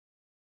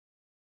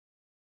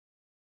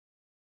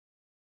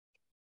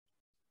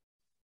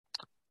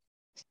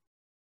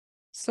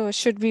So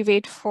should we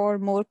wait for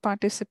more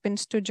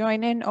participants to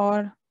join in,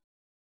 or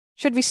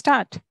should we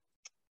start?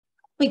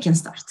 We can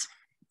start.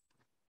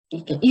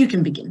 You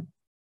can begin.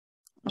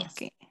 Yes.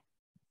 Okay.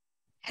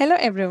 Hello,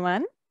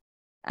 everyone.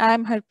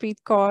 I'm Harpreet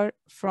Kaur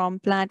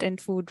from Plant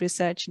and Food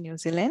Research, New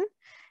Zealand.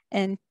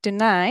 And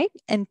today,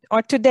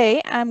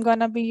 I'm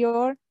gonna be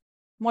your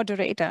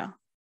moderator.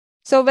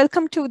 So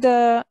welcome to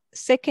the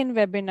second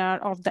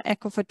webinar of the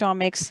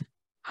Aquaphotomics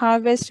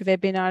Harvest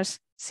Webinars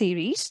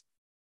series.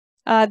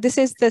 This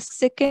is the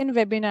second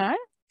webinar,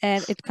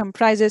 and it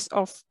comprises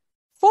of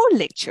 4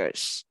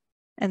 lectures,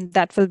 and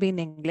that will be in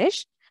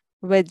English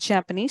with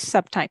Japanese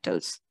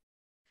subtitles.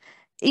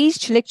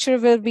 Each lecture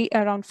will be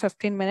around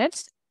 15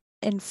 minutes,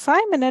 and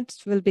 5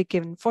 minutes will be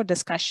given for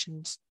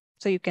discussions.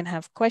 So you can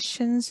have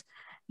questions.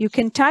 You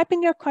can type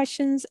in your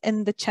questions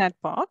in the chat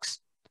box,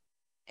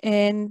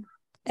 and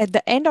at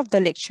the end of the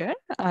lecture,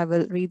 I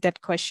will read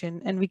that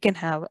question and we can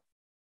have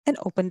an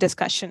open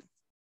discussion.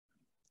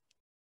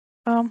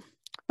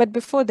 But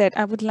before that,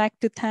 I would like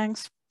to thank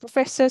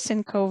Professor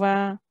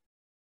Sinkova,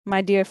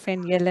 my dear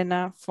friend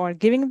Yelena, for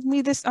giving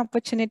me this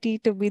opportunity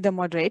to be the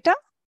moderator.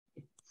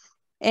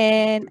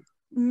 And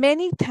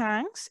many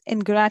thanks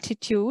and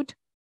gratitude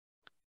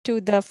to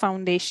the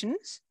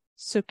foundations,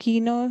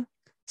 Tsukino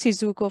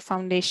Shizuko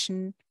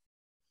Foundation,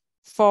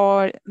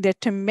 for their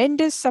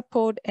tremendous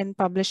support in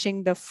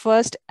publishing the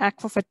first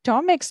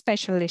Aquaphotomics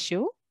special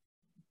issue,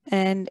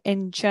 and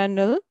in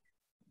general,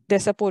 their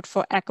support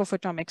for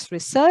Aquaphotomics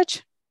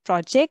research,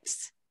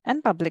 projects,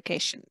 and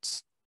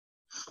publications.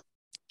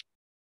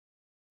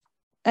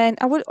 And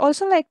I would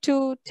also like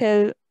to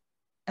tell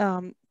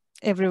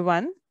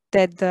everyone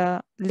that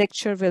the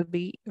lecture will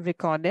be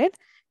recorded,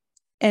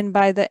 and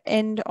by the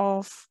end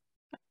of,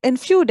 in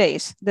few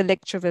days, the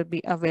lecture will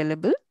be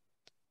available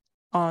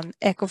on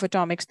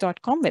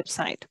aquaphotomics.com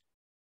website.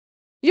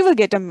 You will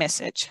get a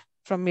message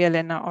from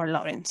Yelena or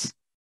Lawrence.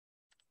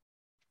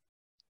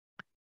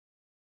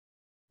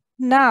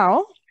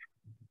 Now,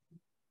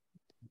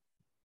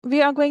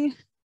 we are going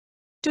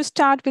to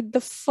start with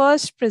the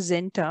first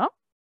presenter.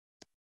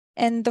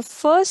 And the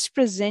first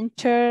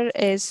presenter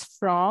is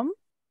from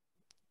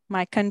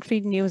my country,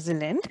 New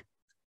Zealand,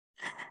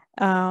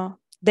 Damenraj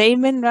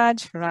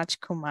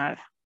Rajkumar.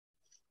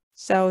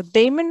 So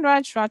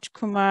Damenraj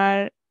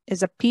Rajkumar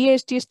is a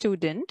PhD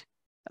student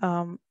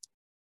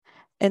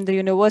in the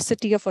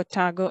University of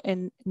Otago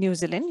in New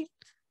Zealand.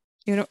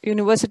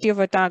 University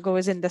of Otago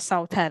is in the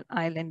South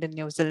Island in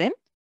New Zealand,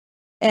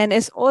 and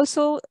is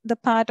also the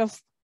part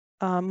of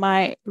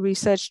my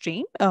research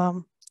team,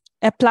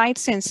 Applied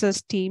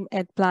Sensors team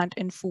at Plant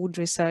and Food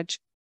Research,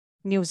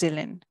 New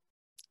Zealand.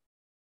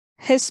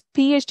 His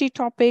PhD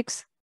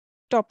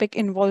topic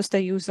involves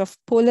the use of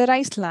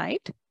polarized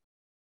light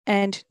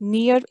and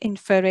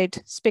near-infrared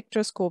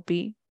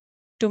spectroscopy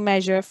to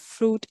measure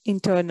fruit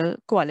internal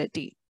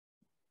quality.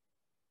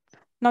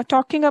 Now,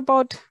 talking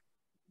about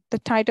the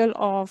title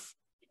of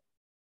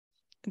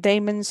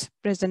Damon's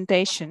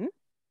presentation,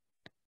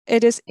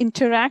 it is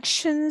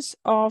Interactions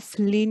of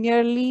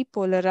Linearly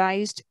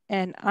Polarized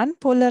and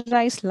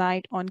Unpolarized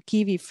Light on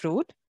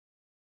Kiwifruit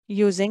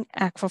using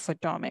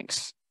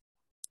Aquaphotomics.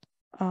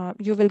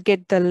 You will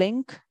get the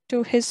link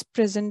to his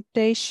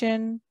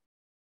presentation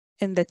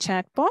in the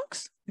chat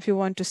box if you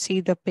want to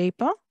see the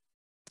paper.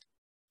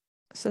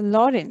 So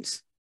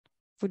Lawrence,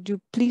 would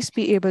you please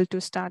be able to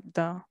start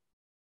the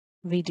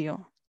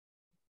video?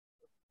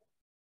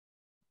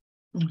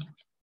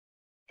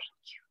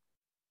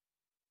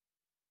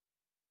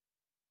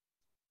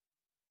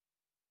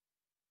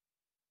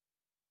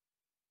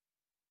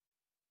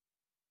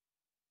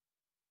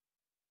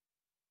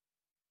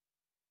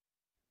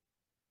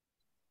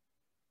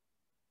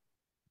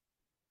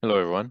 Hello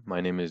everyone,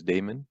 my name is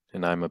Damon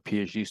and I'm a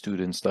PhD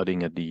student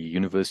studying at the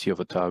University of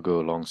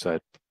Otago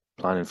alongside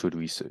Plant and Food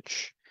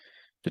Research.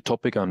 The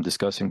topic I'm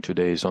discussing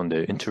today is on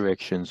the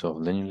interactions of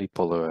linearly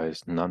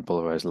polarized and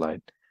unpolarized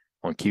light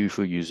on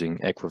Kiwifruit using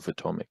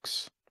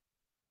Aquaphotomics.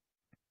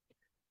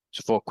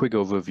 So for a quick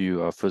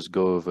overview, I'll first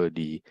go over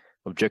the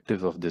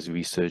objective of this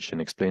research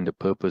and explain the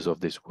purpose of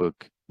this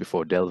work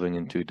before delving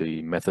into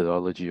the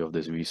methodology of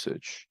this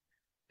research.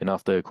 And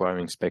after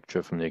acquiring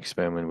spectra from the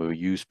experiment, we'll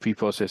use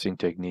pre-processing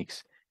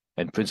techniques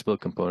and principal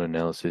component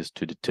analysis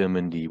to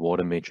determine the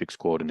water matrix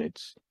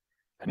coordinates.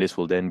 And this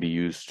will then be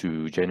used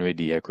to generate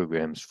the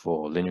aquagrams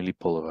for linearly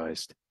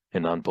polarized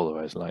and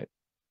unpolarized light.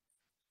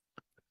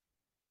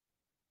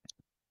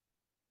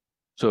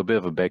 So a bit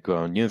of a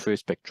background, near-infrared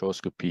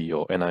spectroscopy,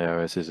 or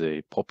NIRS, is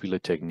a popular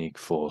technique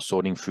for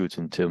sorting fruits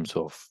in terms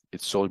of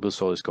its soluble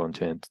solids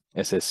content,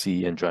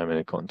 SSC, and dry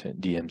matter content,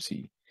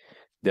 DMC.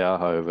 There are,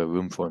 however,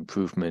 room for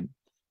improvement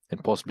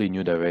and possibly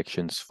new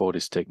directions for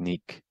this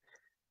technique.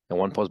 And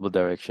one possible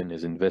direction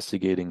is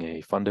investigating a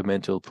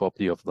fundamental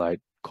property of light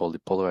called the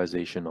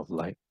polarization of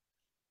light.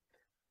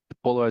 The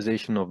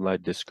polarization of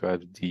light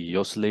describes the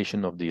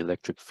oscillation of the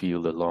electric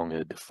field along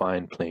a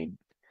defined plane.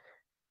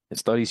 And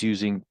studies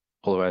using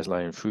polarized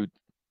light in fruit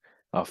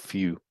are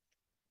few,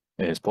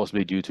 and it's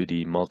possibly due to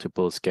the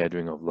multiple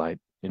scattering of light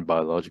in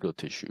biological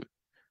tissue,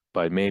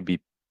 but it may be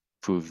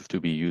prove to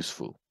be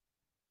useful.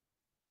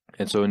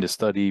 And so in the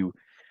study,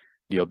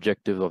 the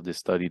objective of this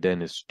study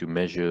then is to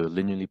measure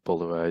linearly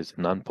polarized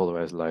and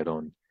unpolarized light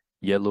on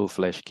yellow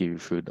flesh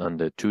kiwifruit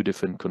under two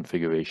different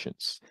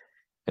configurations.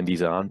 And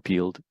these are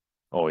unpeeled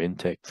or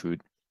intact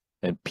fruit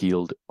and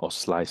peeled or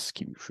sliced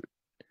kiwifruit.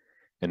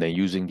 And then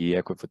using the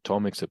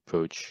aquaphotomics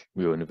approach,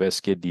 we will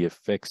investigate the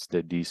effects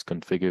that these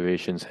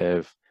configurations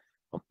have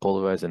on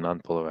polarized and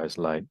unpolarized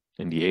light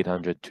in the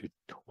 800 to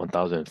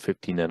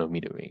 1050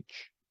 nanometer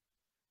range.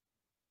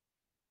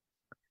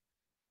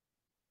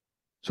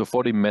 So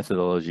for the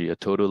methodology, a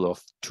total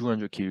of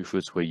 200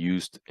 kiwifruits were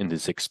used in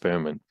this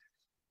experiment,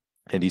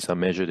 and these are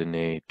measured in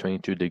a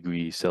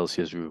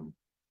 22°C room.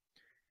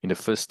 In the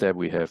first step,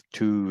 we have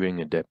two ring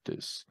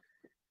adapters,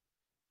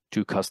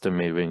 two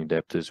custom-made ring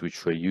adapters,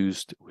 which were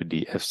used with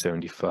the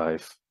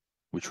F75,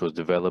 which was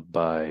developed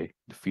by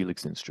the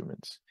Felix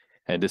Instruments.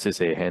 And this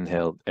is a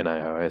handheld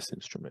NIRS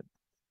instrument.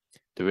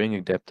 The ring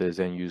adapter is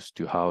then used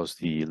to house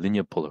the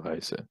linear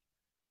polarizer.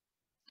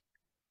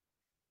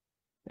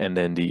 And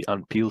then the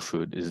unpeeled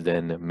fruit is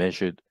then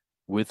measured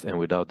with and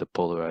without the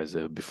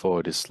polarizer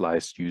before it is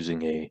sliced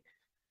using a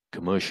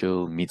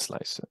commercial meat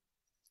slicer.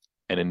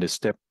 And in the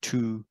step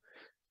 2,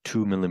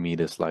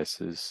 2mm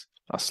slices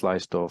are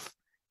sliced off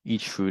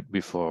each fruit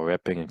before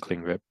wrapping and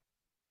cling wrap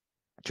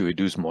to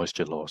reduce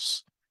moisture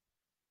loss.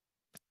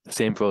 The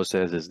same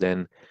process is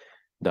then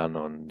done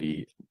on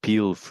the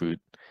peeled fruit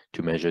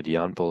to measure the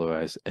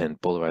unpolarized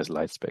and polarized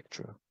light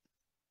spectra.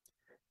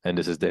 And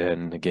this is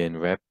then again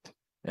wrapped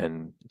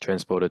and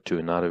transported to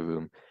another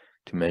room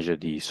to measure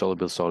the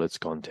soluble solids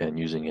content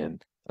using an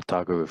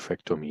Otago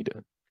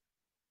refractometer.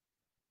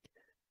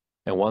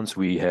 And once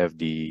we have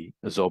the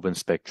absorbance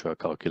spectra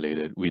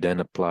calculated, we then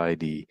apply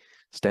the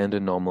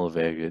standard normal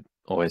variate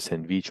or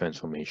SNV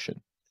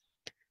transformation,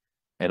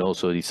 and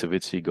also the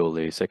Savitzky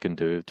Golay second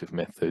derivative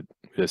method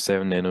with a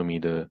 7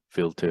 nanometer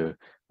filter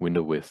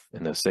window width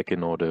and a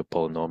second order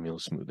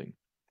polynomial smoothing.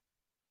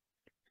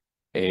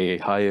 A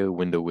higher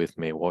window width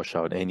may wash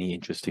out any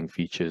interesting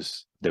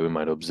features that we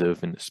might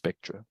observe in the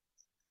spectra.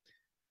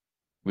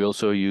 We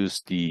also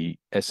use the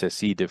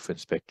SSE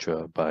difference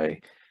spectra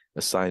by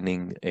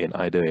assigning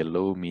either a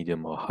low,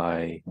 medium, or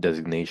high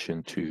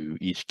designation to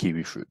each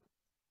kiwifruit.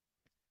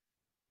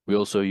 We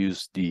also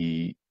use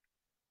the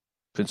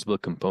principal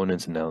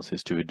components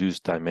analysis to reduce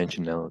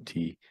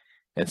dimensionality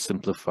and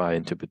simplify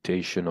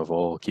interpretation of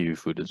all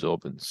kiwifruit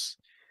absorbance.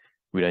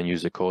 We then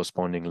use the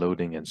corresponding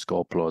loading and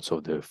score plots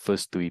of the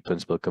first three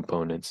principal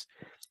components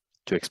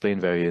to explain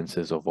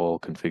variances of all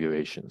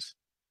configurations.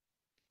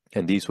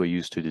 And these were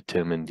used to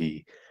determine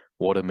the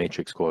water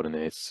matrix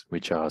coordinates,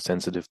 which are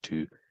sensitive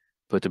to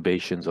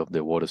perturbations of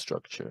the water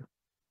structure.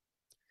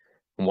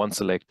 And once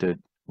selected,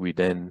 we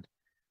then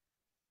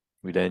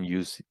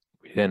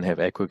have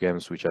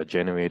aquagrams which are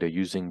generated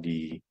using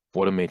the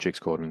water matrix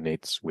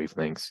coordinates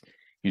wavelengths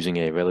using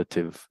a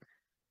relative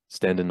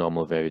standard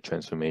normal variate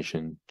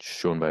transformation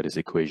shown by this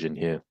equation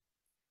here,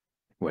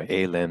 where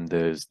A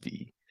lambda is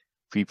the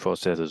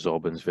pre-process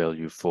absorbance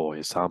value for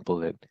a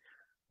sample at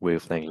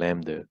wavelength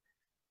lambda,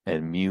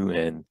 and mu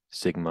and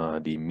sigma are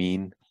the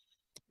mean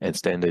and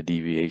standard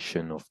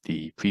deviation of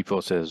the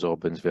pre-process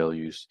absorbance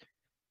values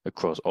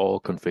across all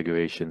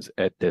configurations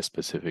at their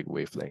specific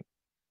wavelength.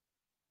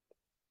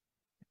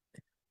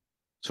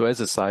 So as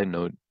a side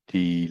note,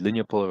 the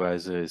linear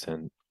polarizer is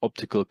an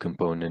optical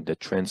component that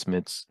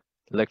transmits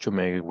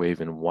electromagnetic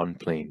wave in one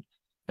plane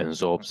and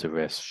absorbs the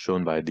rest,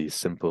 shown by the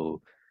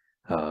simple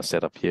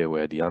setup here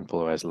where the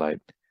unpolarized light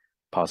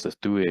passes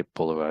through a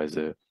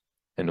polarizer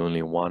and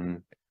only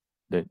one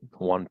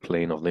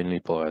plane of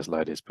linearly polarized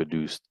light is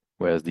produced,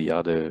 whereas the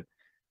other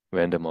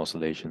random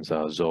oscillations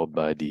are absorbed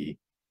by the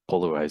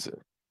polarizer.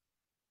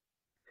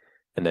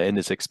 And in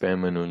this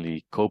experiment,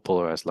 only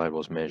copolarized light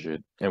was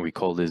measured, and we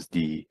call this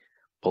the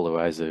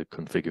polarizer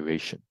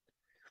configuration.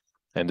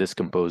 And this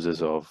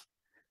composes of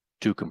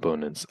two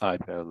components, I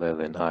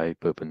parallel and I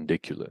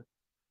perpendicular.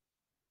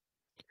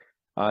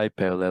 I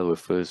parallel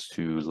refers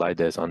to light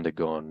that has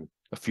undergone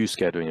a few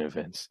scattering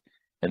events,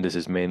 and this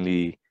is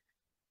mainly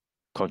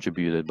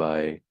contributed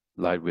by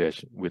light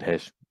which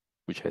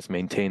has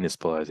maintained its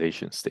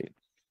polarization state,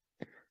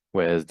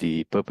 whereas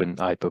the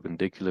I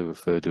perpendicular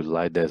refer to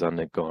light that has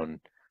undergone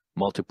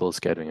multiple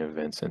scattering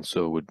events and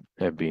so would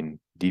have been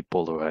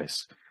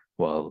depolarized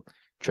while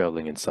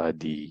traveling inside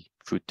the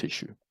fruit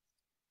tissue.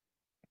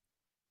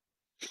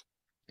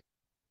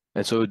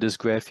 And so this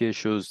graph here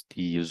shows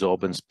the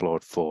absorbance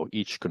plot for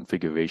each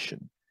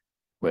configuration,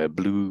 where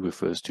blue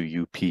refers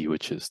to UP,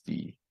 which is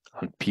the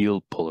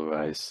unpeeled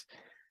polarized,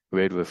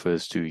 red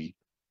refers to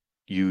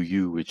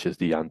UU, which is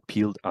the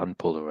unpeeled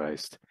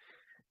unpolarized,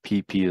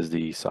 PP is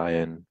the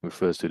cyan,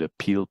 refers to the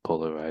peeled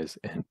polarized,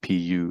 and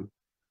PU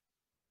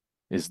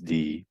is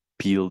the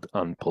peeled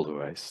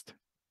unpolarized.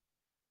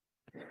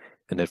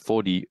 And that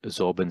for the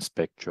absorbance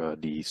spectra,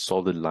 the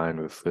solid line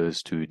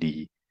refers to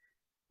the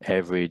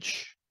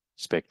average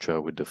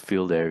spectra with the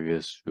field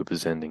areas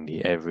representing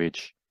the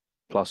average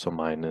plus and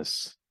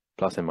minus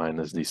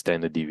the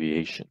standard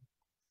deviation.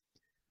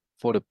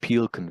 For the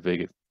peeled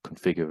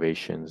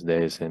configurations,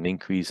 there is an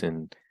increase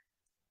in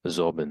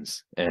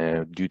absorbance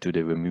due to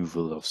the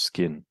removal of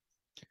skin.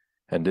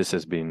 And this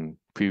has been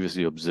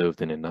previously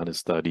observed in another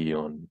study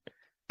on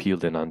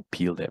peeled and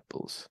unpeeled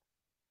apples.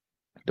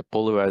 The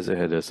polarizer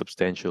had a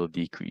substantial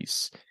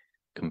decrease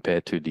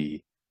compared to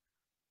the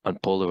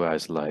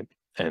unpolarized light,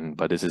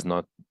 but this is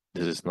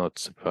not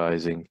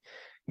surprising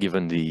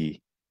given the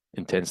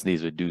intensity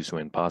is reduced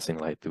when passing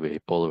light through a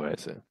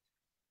polarizer.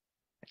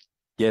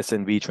 The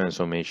SNV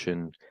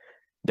transformation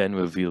then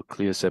revealed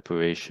clear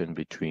separation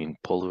between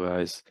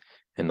polarized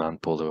and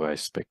unpolarized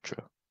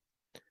spectra,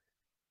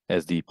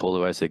 as the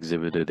polarized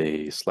exhibited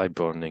a slight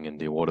broadening in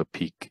the water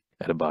peak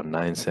at about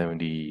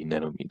 970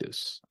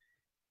 nanometers.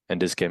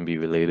 And this can be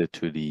related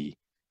to the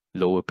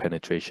lower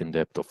penetration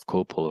depth of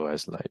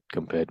copolarized light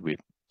compared with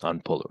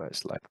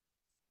unpolarized light.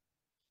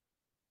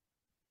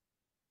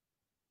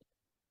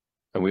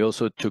 And we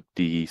also took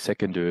the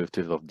second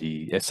derivative of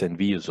the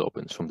SNV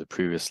absorbance from the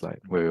previous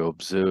slide, where we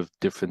observed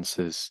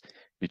differences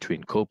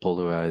between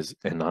copolarized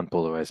and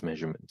unpolarized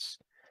measurements.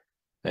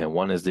 And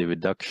one is the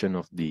reduction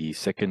of the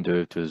second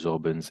derivative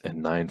absorbance at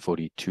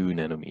 942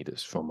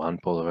 nanometers from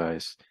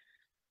unpolarized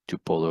to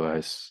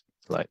polarized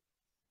light.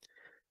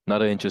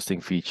 Another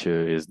interesting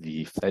feature is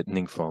the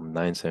flattening from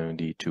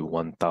 970 to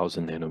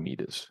 1000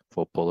 nanometers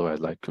for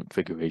polarized light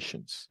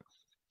configurations,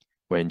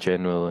 where in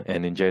general,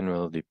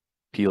 the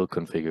peeled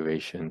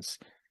configurations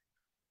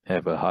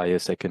have a higher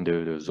second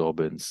derivative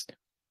absorbance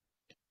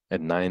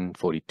at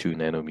 942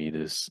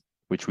 nanometers,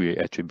 which we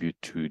attribute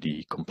to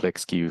the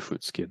complex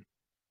kiwifruit skin.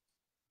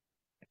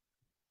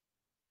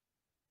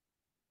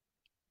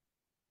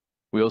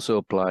 We also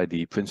applied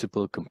the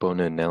principal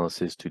component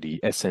analysis to the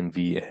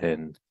SNV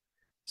and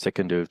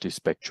second derivative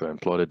spectra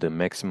and plotted the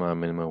maxima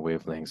and minima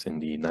wavelengths in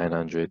the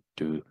 900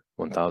 to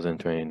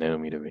 1020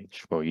 nanometer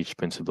range for each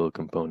principal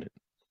component.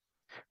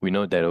 We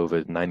note that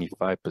over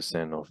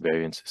 95% of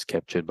variance is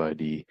captured by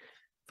the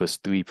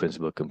first three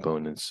principal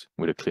components,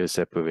 with a clear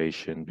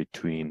separation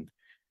between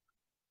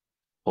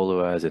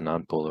polarized and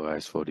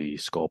unpolarized for the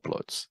score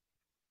plots.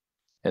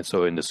 And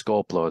so in the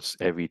score plots,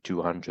 every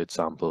 200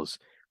 samples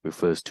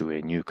refers to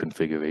a new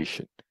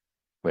configuration,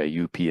 where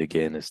UP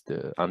again is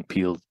the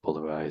unpeeled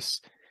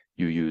polarized,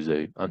 UU is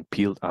a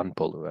unpeeled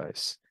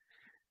unpolarized,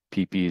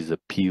 PP is a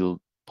peeled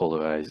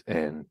polarized,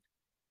 and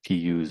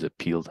PU is a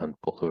peeled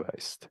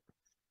unpolarized.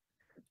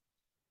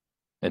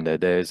 And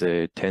that there is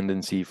a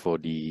tendency for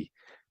the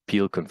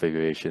peeled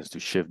configurations to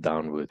shift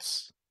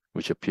downwards,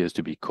 which appears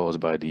to be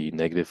caused by the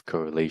negative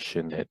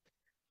correlation at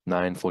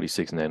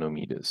 946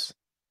 nanometers.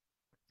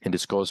 And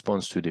this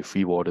corresponds to the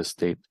free water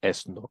state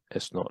S0,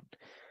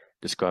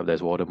 described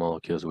as water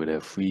molecules with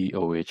their free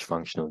OH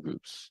functional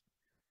groups.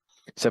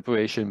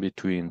 Separation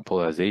between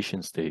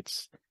polarization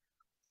states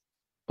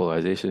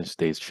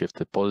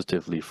shifted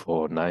positively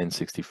for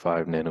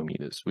 965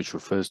 nanometers, which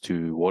refers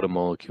to water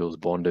molecules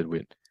bonded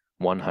with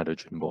one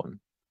hydrogen bond.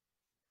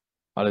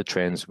 Other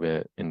trends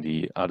were in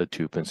the other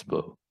two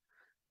principal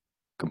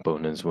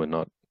components were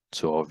not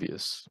so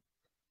obvious.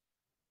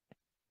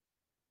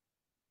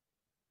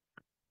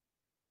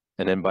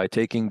 And then by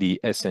taking the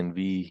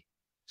SNV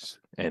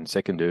and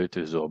second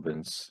derivative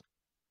absorbance,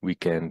 we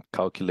can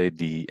calculate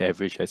the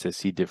average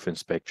SSC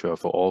difference spectra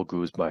for all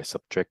groups by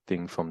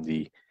subtracting from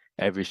the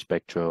average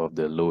spectra of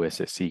the low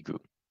SSC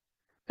group.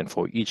 And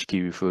for each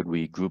kiwifruit,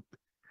 we group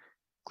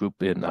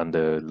in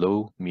under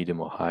low,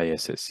 medium, or high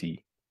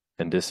SSC.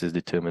 And this is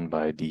determined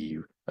by the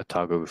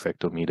Otago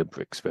refractometer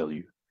Brix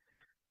value,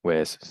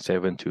 whereas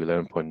 7 to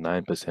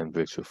 11.9%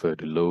 Brix refer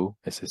to low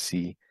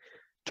SSC,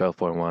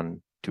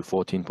 12.1 to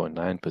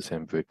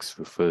 14.9% Brix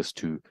refers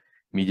to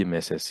medium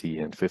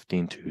SSC, and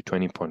 15 to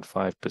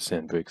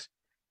 20.5% Brix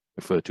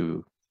refer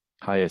to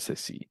high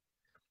SSC.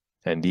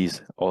 And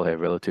these all have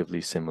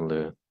relatively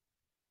similar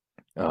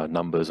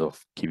numbers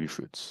of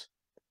kiwifruits.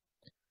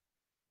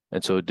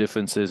 And so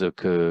differences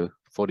occur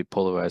for the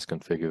polarized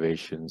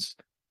configurations.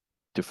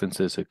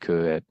 Differences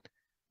occur at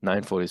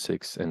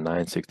 946 and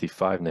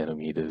 965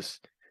 nanometers,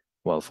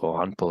 while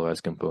for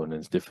unpolarized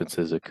components,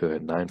 differences occur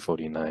at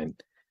 949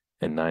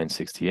 and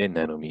 968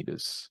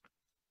 nanometers,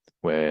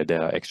 where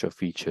there are extra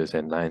features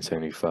at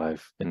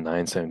 975 and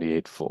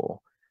 978 for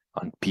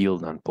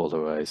unpeeled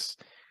unpolarized,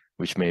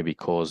 which may be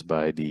caused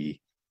by the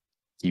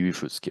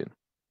kiwifruit skin.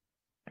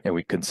 And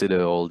we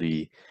consider all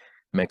the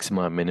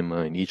maxima and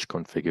minima in each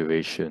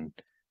configuration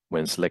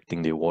when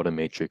selecting the water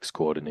matrix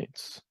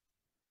coordinates.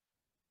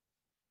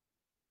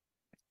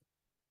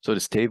 So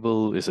this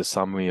table is a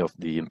summary of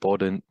the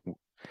important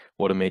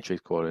water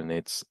matrix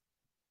coordinates,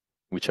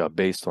 which are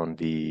based on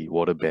the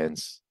water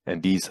bands,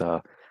 and these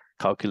are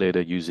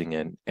calculated using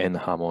an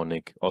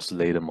n-harmonic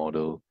oscillator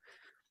model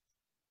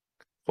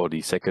for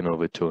the second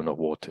overtone of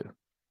water.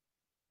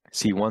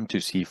 C1 to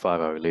C5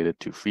 are related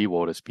to free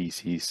water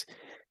species,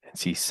 and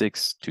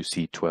C6 to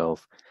C12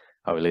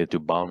 are related to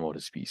bound water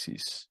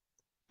species.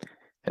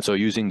 And so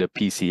using the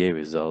PCA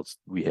results,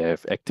 we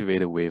have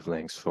activated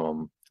wavelengths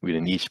from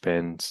within each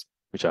bands,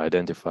 which are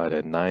identified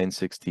at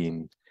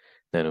 916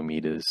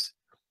 nanometers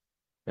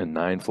and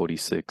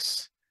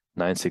 946,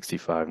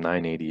 965,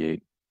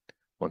 988,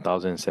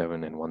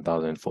 1007 and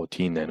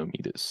 1014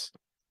 nanometers.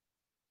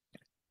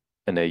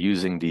 And they're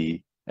using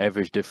the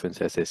average difference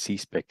SSC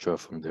spectra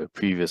from the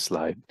previous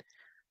slide.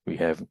 We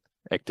have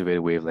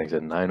activated wavelengths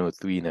at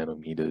 903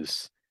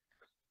 nanometers,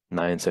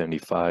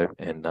 975,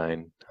 and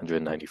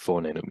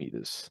 994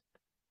 nanometers.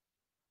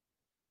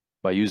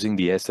 By using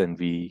the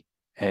SNV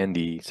and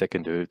the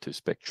second derivative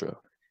spectra,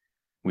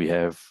 we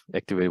have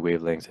activated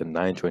wavelengths at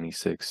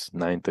 926,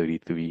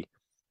 933,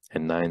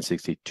 and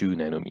 962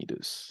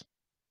 nanometers.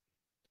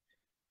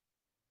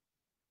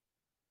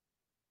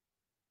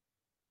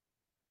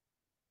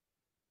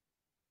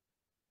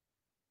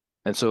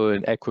 And so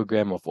an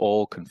aquagram of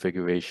all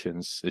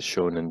configurations is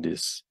shown in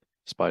this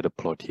spider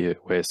plot here,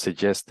 where it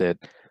suggests that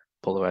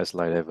polarized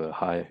light have a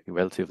high,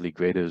 relatively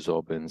greater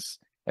absorbance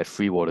at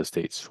free water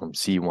states from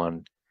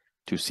C1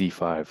 to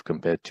C5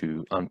 compared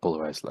to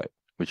unpolarized light,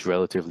 which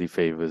relatively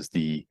favors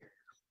the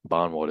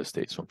bound water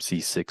states from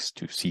C6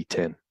 to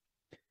C10.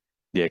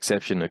 The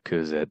exception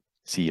occurs at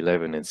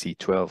C11 and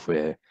C12,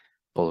 where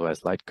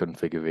polarized light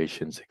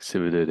configurations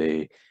exhibited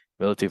a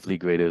relatively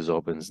greater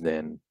absorbance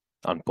than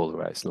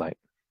unpolarized light.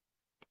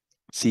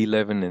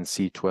 C11 and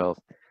C12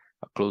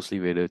 are closely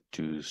related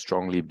to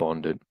strongly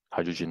bonded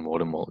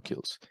hydrogen-water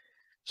molecules.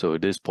 So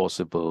it is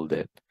possible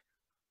that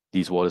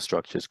these water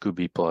structures could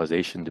be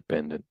polarization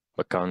dependent,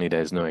 but currently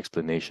there is no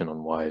explanation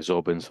on why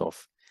absorbance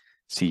of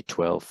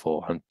C12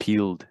 for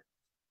unpeeled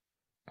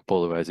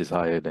polarized is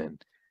higher than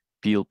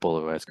peeled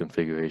polarized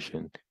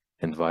configuration,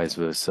 and vice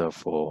versa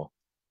for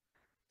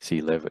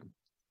C11.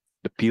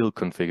 The peeled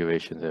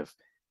configurations have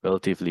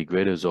relatively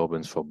greater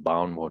absorbance for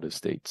bound water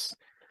states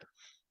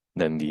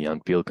than the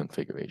unpeeled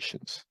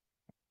configurations.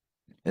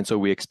 And so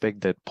we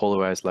expect that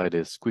polarized light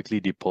is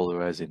quickly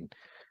depolarized in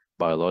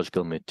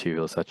biological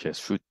materials such as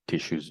fruit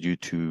tissues due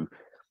to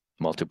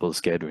multiple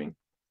scattering,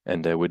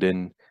 and that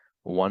within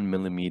 1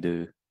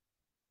 millimeter,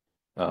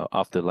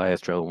 after light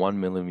has traveled 1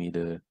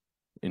 millimeter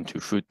into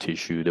fruit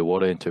tissue, the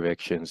water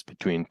interactions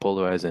between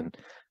polarized and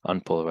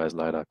unpolarized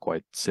light are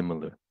quite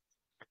similar.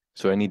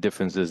 So any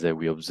differences that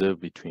we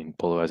observe between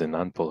polarized and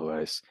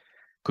unpolarized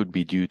could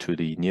be due to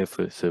the near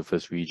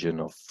surface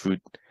region of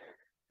fruit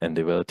and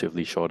the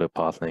relatively shorter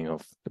path length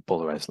of the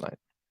polarized light.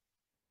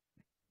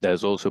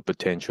 There's also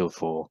potential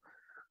for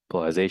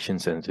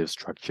polarization-sensitive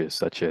structures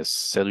such as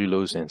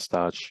cellulose and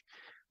starch,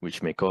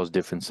 which may cause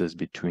differences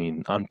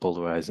between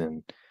unpolarized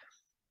and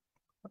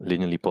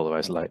linearly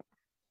polarized light.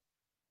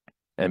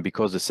 And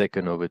because the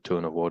second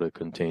overtone of water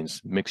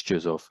contains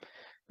mixtures of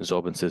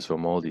absorbances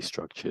from all these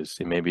structures,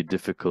 it may be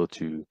difficult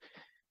to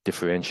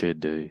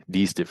differentiate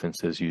these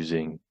differences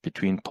using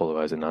between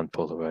polarized and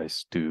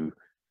unpolarized through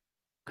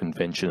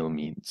conventional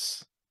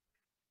means.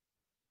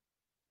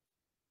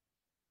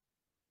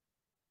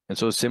 And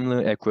so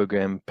similar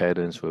aquagram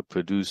patterns were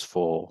produced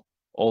for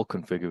all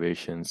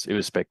configurations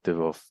irrespective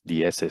of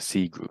the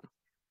SSC group.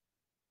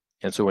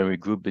 And so when we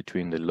group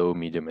between the low,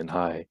 medium, and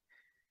high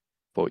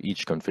for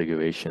each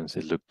configurations,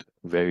 it looked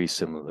very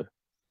similar.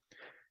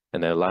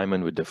 And the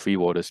alignment with the free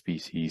water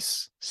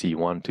species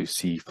C1 to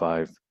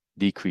C5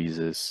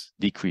 decreased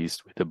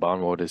with the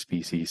bound water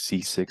species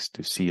C6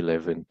 to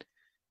C11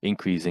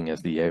 increasing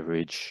as the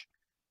average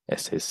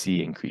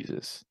SSC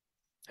increases.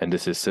 And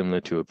this is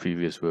similar to a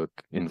previous work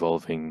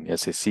involving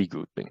SSC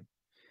grouping.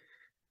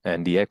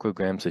 And the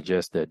aquagram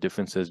suggests that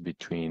differences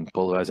between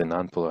polarized and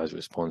unpolarized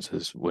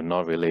responses were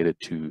not related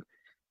to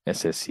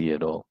SSC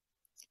at all.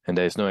 And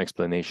there is no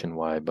explanation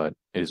why, but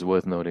it is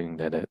worth noting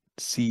that at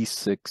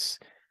C6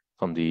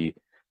 from the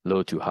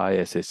low to high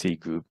SSC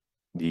group,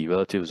 the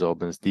relative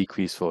absorbance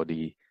decreased for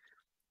the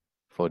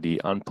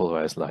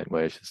unpolarized light,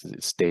 whereas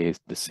it stays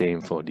the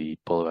same for the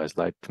polarized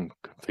light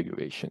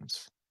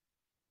configurations.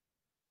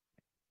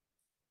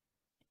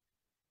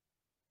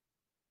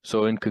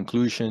 So in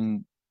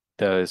conclusion,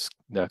 there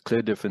are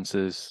clear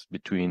differences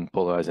between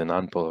polarized and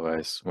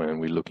unpolarized when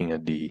we're looking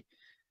at the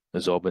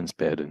absorbance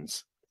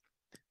patterns,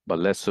 but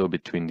less so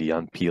between the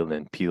unpeeled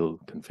and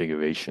peeled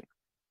configuration.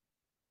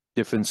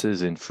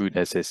 Differences in fruit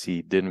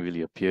SSC didn't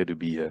really appear to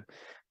be a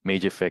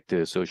major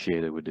factor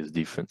associated with these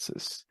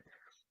differences.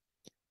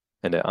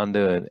 And that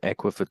under an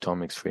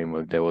aquaphotomics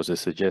framework, there was a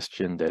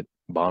suggestion that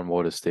bound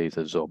water states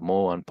absorb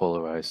more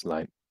unpolarized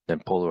light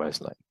than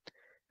polarized light.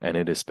 And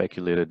it is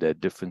speculated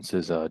that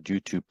differences are due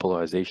to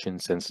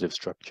polarization-sensitive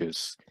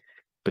structures,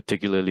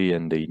 particularly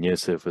in the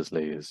near-surface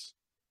layers.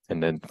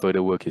 And then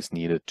further work is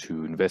needed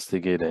to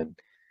investigate and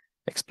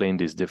explain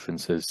these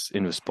differences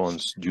in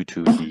response due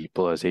to the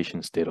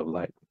polarization state of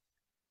light.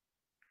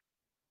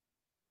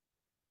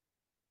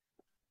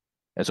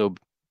 And so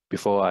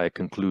before I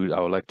conclude,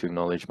 I would like to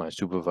acknowledge my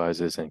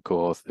supervisors and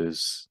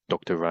co-authors,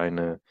 Dr.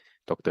 Reiner,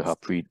 Dr.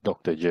 Harpreet,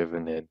 Dr.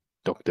 Jevan, and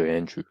Dr.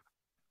 Andrew.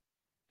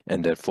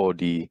 And that for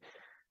the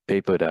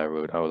paper that I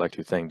wrote, I would like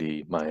to thank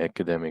my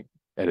academic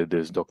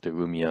editors, Dr.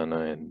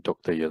 Rumiana and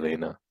Dr.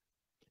 Yelena.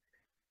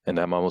 And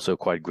I'm also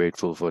quite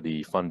grateful for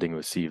the funding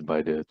received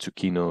by the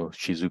Tsukino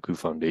Shizuku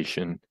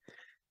Foundation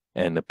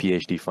and the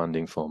PhD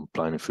funding from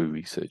Planet Food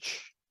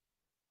Research.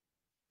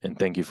 And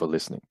thank you for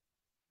listening.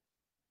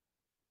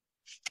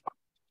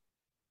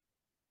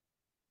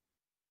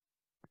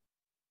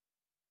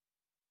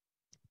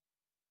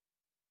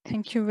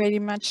 Thank you very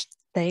much,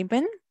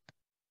 Damon.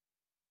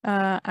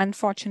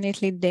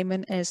 Unfortunately,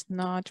 Damon is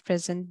not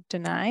present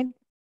tonight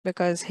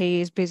because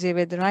he is busy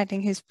with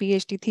writing his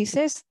PhD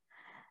thesis.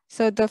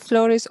 So the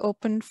floor is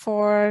open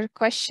for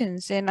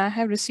questions, and I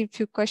have received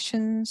few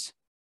questions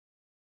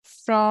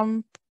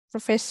from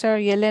Professor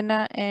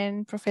Yelena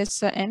and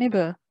Professor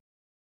Annabel.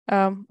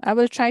 I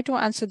will try to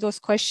answer those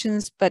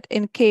questions, but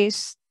in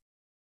case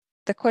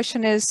the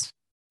question is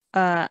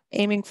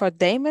aiming for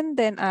Damon,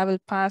 then I will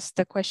pass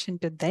the question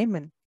to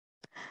Damon.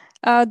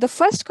 The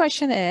first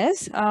question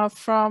is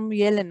from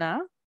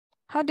Yelena.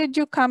 How did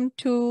you come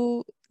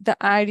to the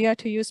idea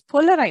to use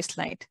polarized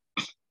light?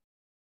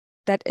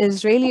 That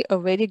is really a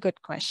very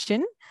good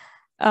question.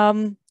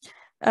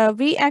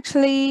 We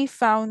actually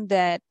found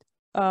that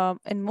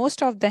in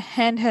most of the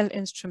handheld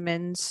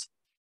instruments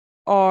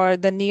or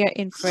the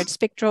near-infrared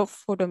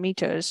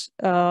spectrophotometers,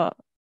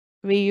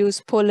 we use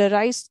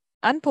polarized,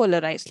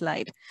 unpolarized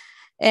light.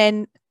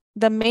 And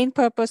the main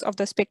purpose of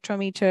the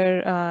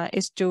spectrometer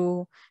is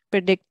to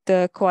predict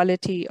the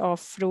quality of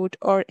fruit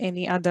or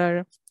any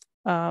other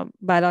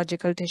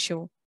biological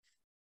tissue.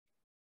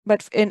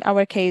 But in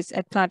our case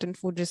at Plant and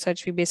Food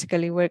Research, we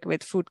basically work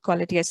with food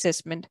quality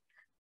assessment.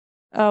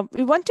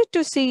 We wanted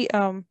to see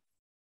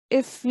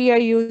if we are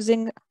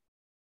using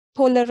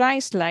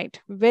polarized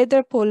light,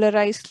 whether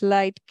polarized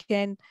light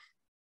can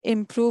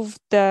improve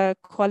the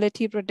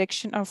quality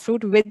prediction of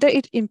fruit, whether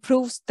it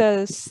improves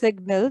the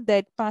signal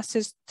that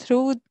passes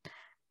through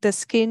the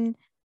skin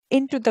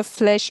into the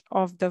flesh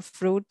of the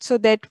fruit. So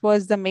that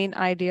was the main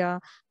idea,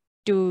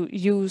 to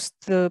use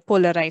the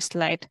polarized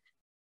light.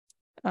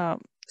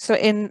 So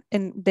in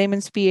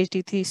Damon's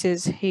PhD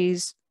thesis,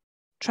 he's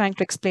trying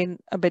to explain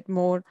a bit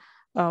more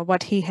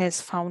what he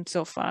has found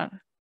so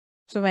far.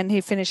 So when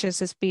he finishes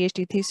his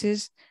PhD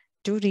thesis,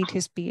 do read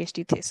his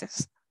PhD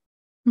thesis.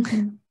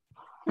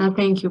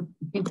 Thank you.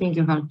 Thank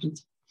you,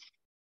 Harpreet.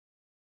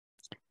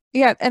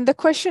 Yeah, and the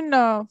question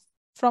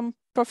from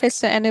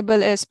Professor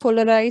Annabel is,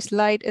 polarized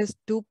light is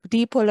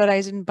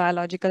depolarized in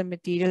biological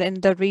material,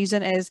 and the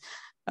reason is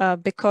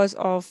because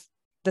of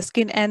the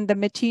skin and the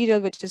material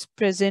which is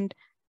present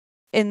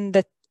in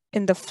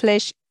the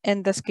flesh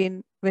and the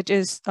skin, which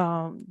is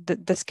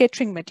the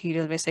scattering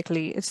material.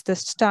 Basically, it's the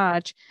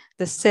starch,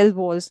 the cell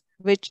walls,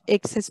 which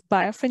acts as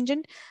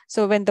birefringent.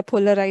 So when the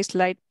polarized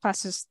light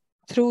passes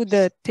through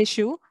the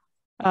tissue,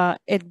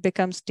 it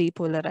becomes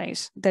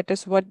depolarized. That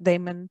is what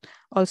Damon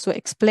also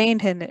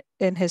explained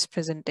in his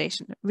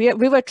presentation. We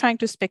were trying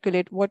to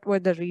speculate what were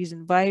the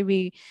reason why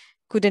we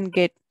couldn't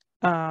get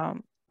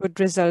good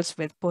results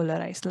with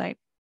polarized light.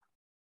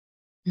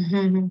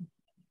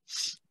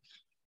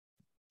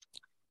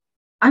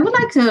 I would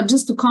like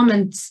just to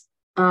comment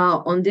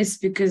on this,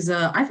 because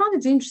I found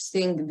it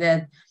interesting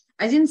that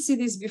I didn't see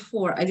this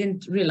before. I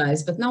didn't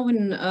realize, but now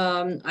when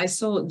I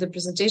saw the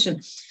presentation,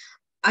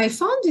 I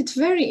found it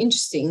very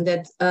interesting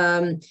that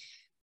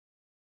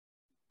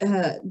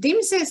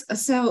Damon says,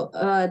 so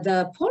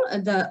the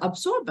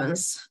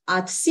absorbance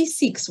at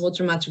C6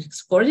 water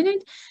matrix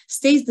coordinate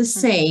stays the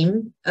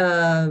same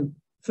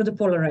for the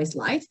polarized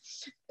light.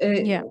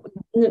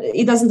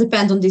 It doesn't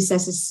depend on this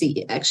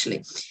SSC,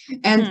 actually.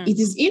 And it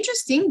is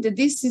interesting that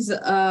this is,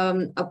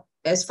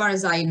 as far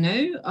as I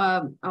know,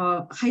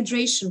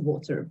 hydration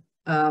water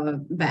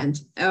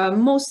band.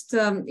 In most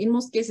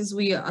cases,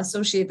 we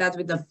associate that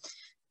with the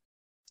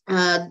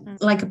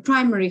like a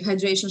primary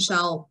hydration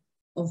shell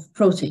of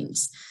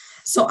proteins.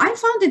 So I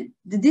found that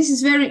this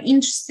is very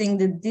interesting,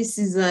 that this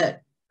is a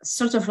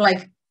sort of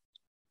like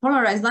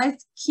polarized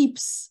light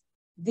keeps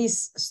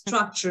this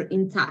structure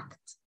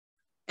intact.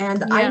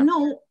 And I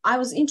know I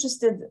was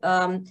interested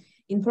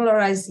in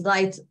polarized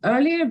light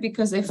earlier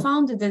because I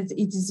found that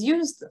it is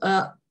used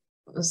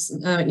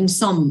in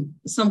some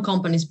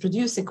companies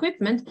produce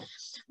equipment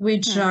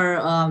which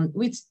are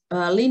with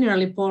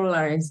linearly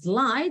polarized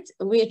light,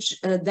 which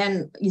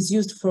then is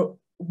used for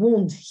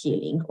wound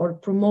healing or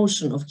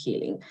promotion of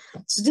healing.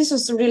 So this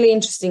was really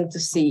interesting to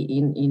see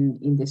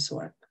in this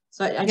work.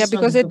 So I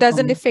because it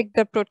doesn't affect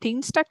the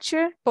protein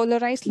structure,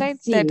 polarized light.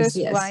 That is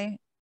why.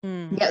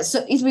 Yeah,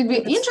 so it would be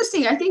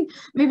interesting. I think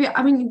maybe,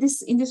 I mean,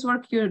 in this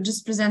work you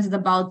just presented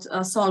about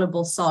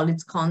soluble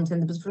solid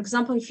content. But for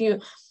example, if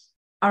you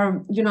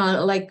are,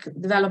 like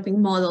developing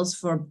models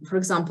for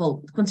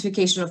example,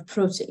 quantification of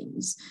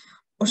proteins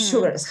or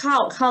sugars,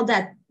 how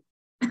that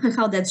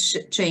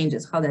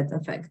changes, how that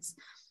affects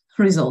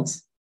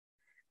results.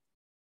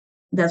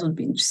 That would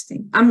be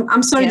interesting.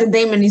 I'm sorry that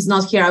Damon is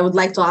not here. I would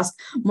like to ask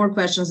more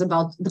questions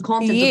about the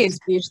content of his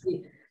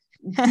PhD.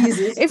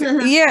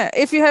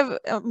 If you have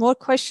more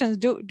questions,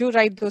 do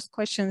write those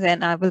questions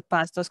and I will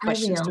pass those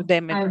questions to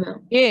them. I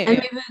will. And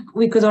maybe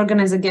we could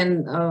organize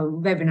again a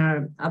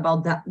webinar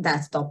about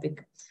that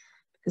topic,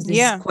 because this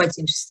is quite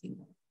interesting.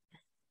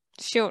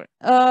 Sure.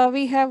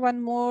 We have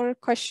one more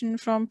question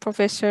from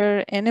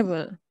Professor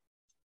Annabel.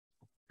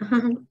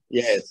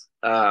 Yes.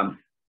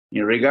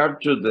 In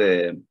regard to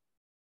the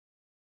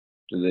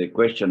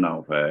question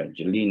of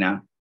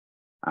Jelena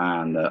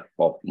and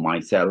of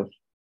myself,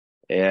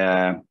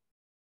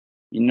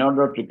 in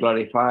order to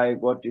clarify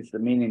what is the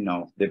meaning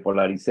of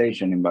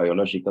depolarization in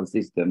biological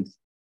systems,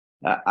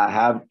 I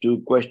have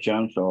two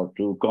questions or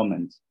two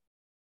comments.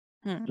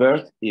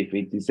 First, if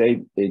it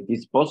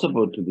is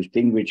possible to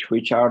distinguish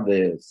which are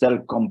the cell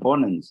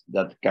components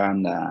that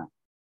can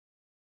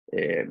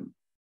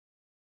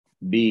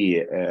be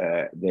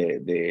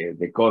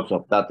the cause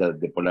of that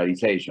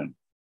depolarization.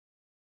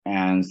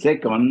 And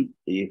second,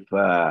 if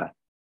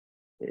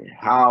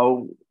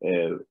how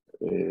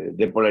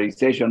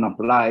depolarization of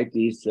light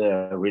is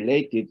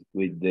related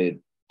with the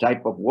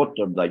type of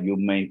water that you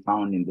may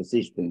find in the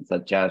system,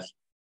 such as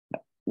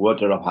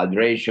water of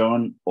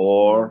hydration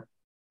or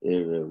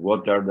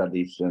water that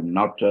is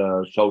not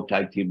so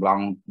tightly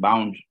bound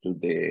to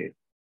the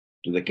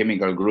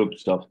chemical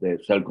groups of the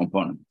cell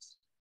components.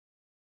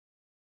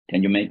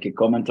 Can you make a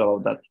comment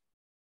about that?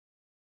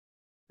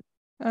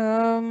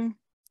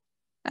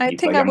 I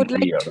think I would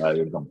like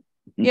to,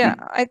 yeah,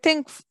 I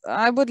think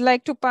I would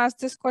like to pass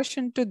this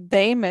question to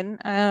Damon.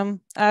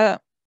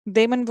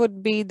 Damon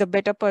would be the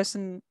better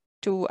person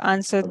to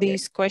answer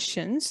these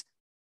questions.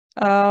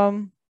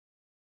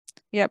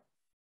 Yeah,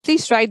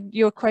 please write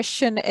your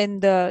question in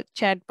the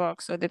chat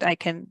box so that I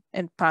can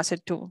pass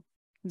it to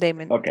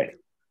Damon. Okay.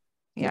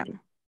 Yeah,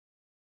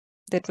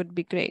 that would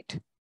be great.